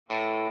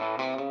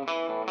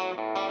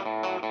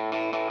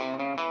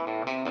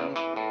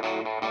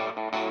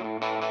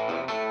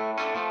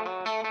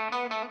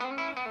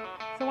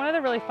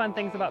really fun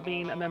things about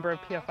being a member of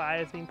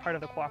PFI is being part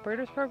of the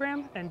cooperators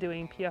program and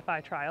doing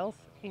PFI trials.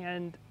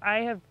 And I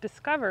have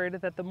discovered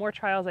that the more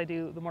trials I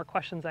do, the more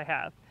questions I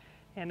have.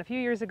 And a few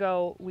years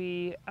ago,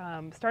 we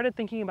started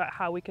thinking about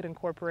how we could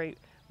incorporate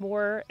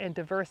more and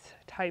diverse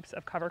types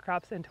of cover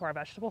crops into our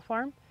vegetable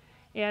farm.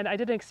 And I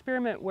did an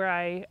experiment where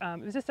it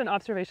was just an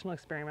observational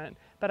experiment,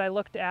 but I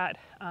looked at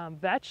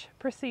vetch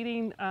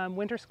preceding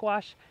winter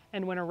squash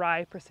and winter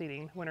rye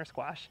preceding winter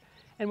squash.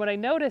 And what I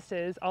noticed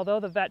is, although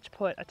the vetch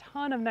put a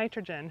ton of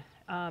nitrogen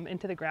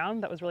into the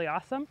ground, that was really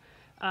awesome,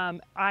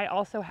 I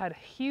also had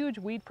huge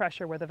weed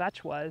pressure where the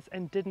vetch was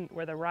and didn't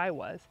where the rye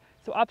was.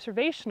 So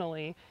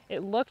observationally,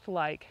 it looked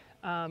like,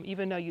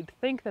 even though you'd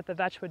think that the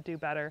vetch would do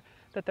better,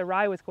 that the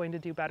rye was going to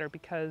do better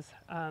because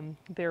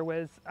we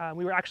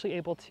were actually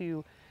able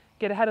to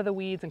get ahead of the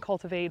weeds and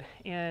cultivate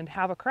and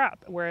have a crop,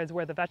 whereas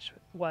where the vetch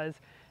was,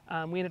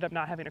 we ended up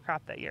not having a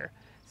crop that year.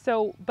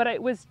 So, but it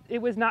was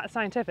not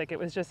scientific, it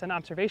was just an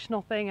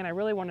observational thing, and I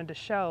really wanted to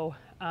show,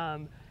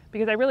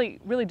 because I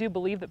really do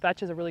believe that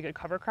vetch is a really good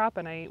cover crop,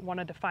 and I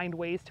wanted to find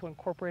ways to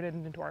incorporate it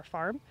into our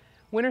farm.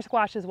 Winter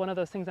squash is one of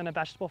those things on a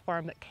vegetable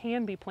farm that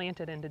can be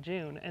planted into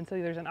June, and so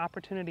there's an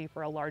opportunity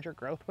for a larger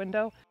growth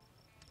window.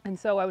 And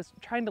so I was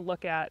trying to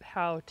look at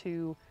how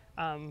to,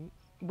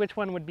 which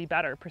one would be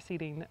better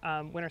preceding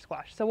winter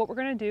squash. So what we're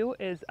going to do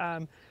is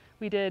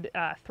we did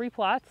 3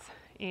 plots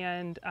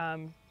and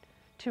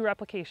 2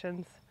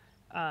 replications.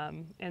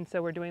 And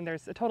so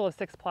there's a total of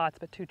 6 plots,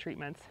 but 2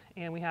 treatments.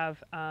 And we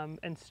have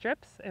in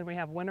strips, and we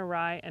have winter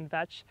rye and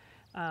vetch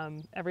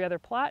every other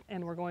plot.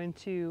 And we're going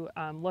to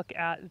look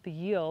at the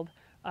yield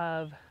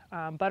of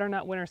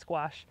butternut winter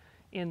squash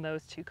in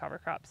those 2 cover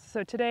crops.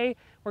 So today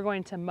we're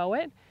going to mow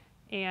it,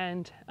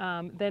 and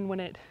then when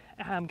it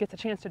gets a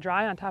chance to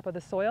dry on top of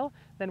the soil,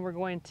 then we're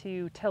going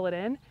to till it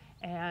in,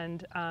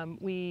 and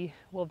we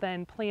will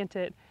then plant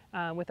it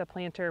with a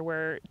planter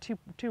where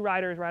two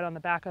riders ride on the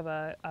back of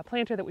a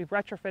planter that we've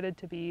retrofitted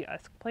to be a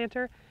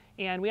planter,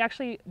 and we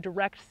actually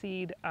direct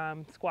seed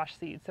squash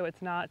seeds. So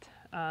it's not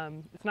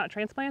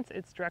transplants,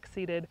 it's direct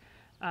seeded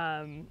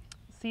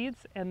seeds,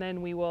 and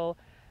then we will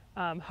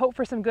hope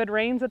for some good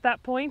rains at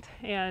that point,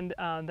 and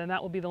then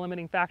that will be the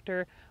limiting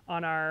factor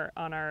on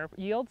our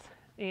yields.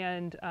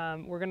 And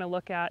we're going to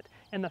look at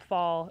in the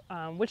fall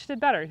which did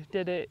better.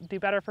 Did it do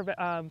better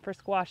for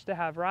squash to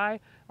have rye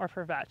or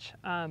for vetch?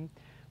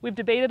 We've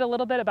debated a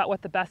little bit about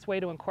what the best way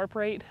to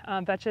incorporate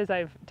vetch is.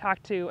 I've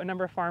talked to a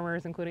number of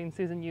farmers, including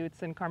Susan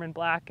Utes and Carmen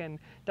Black and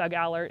Doug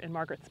Allert and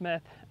Margaret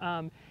Smith,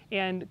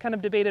 and kind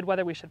of debated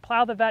whether we should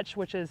plow the vetch,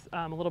 which is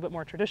a little bit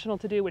more traditional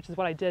to do, which is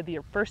what I did the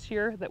first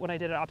year, that when I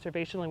did it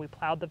observationally, we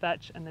plowed the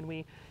vetch and then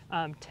we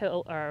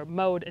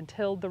mowed and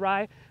tilled the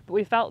rye. But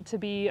we felt to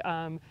be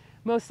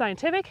most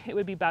scientific, it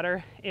would be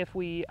better if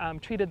we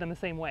treated them the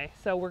same way.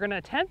 So we're going to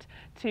attempt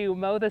to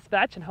mow this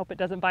vetch and hope it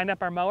doesn't bind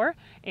up our mower.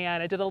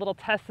 And I did a little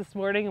test this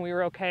morning and we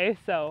were okay.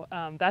 So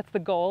that's the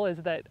goal, is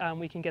that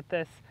we can get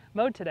this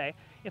mowed today.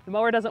 If the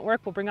mower doesn't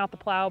work, we'll bring out the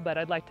plow, but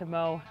I'd like to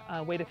mow,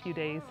 wait a few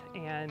days,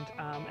 and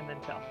then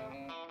till.